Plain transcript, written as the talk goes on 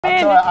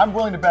And I'm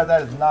willing to bet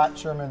that is not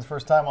Sherman's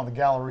first time on the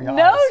Galleria.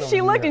 No, Ice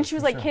she over looked the and she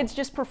was like, years, kids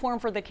just perform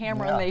for the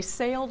camera, and they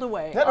sailed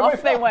away. Yeah,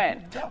 Off they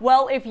went. Yeah.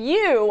 Well, if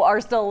you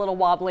are still a little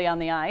wobbly on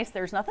the ice,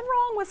 there's nothing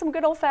wrong with some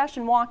good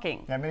old-fashioned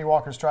walking. Yeah, many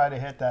walkers try to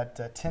hit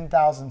that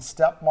 10,000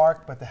 step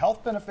mark, but the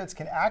health benefits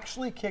can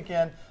actually kick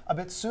in a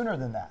bit sooner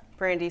than that.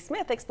 Brandy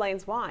Smith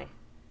explains why.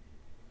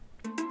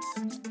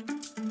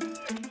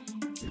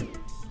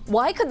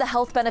 Why could the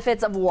health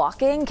benefits of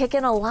walking kick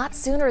in a lot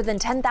sooner than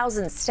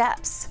 10,000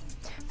 steps?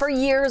 For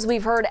years,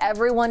 we've heard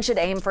everyone should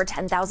aim for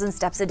 10,000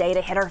 steps a day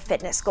to hit our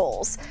fitness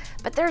goals,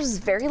 but there's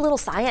very little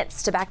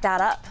science to back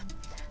that up.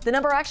 The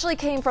number actually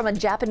came from a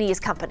Japanese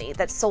company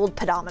that sold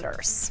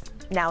pedometers.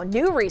 Now,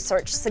 new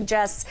research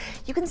suggests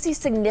you can see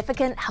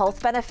significant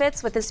health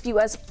benefits with as few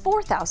as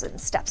 4,000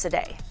 steps a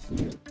day.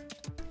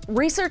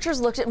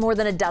 Researchers looked at more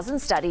than a dozen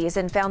studies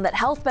and found that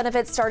health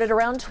benefits started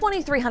around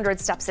 2,300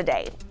 steps a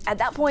day. At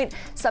that point,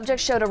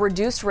 subjects showed a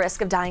reduced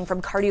risk of dying from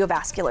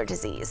cardiovascular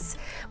disease.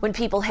 When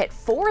people hit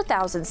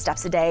 4,000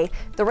 steps a day,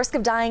 the risk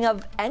of dying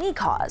of any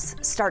cause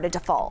started to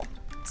fall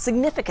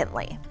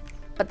significantly.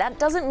 But that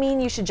doesn't mean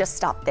you should just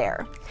stop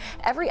there.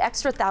 Every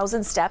extra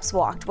 1,000 steps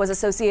walked was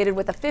associated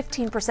with a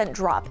 15%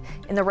 drop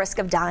in the risk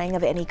of dying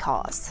of any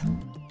cause.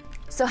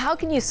 So how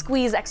can you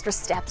squeeze extra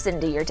steps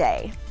into your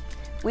day?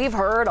 We've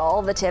heard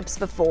all the tips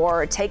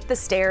before, take the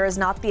stairs,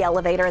 not the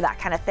elevator, that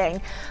kind of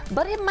thing.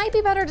 But it might be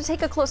better to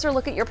take a closer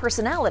look at your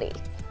personality.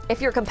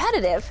 If you're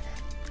competitive,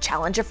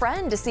 challenge a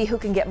friend to see who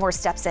can get more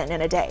steps in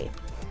a day.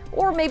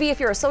 Or maybe if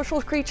you're a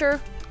social creature,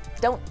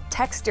 don't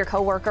text your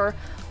coworker,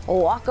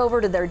 walk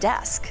over to their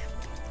desk.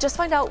 Just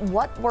find out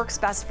what works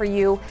best for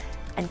you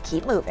and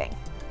keep moving.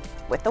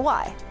 With The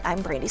Why,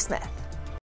 I'm Brandy Smith.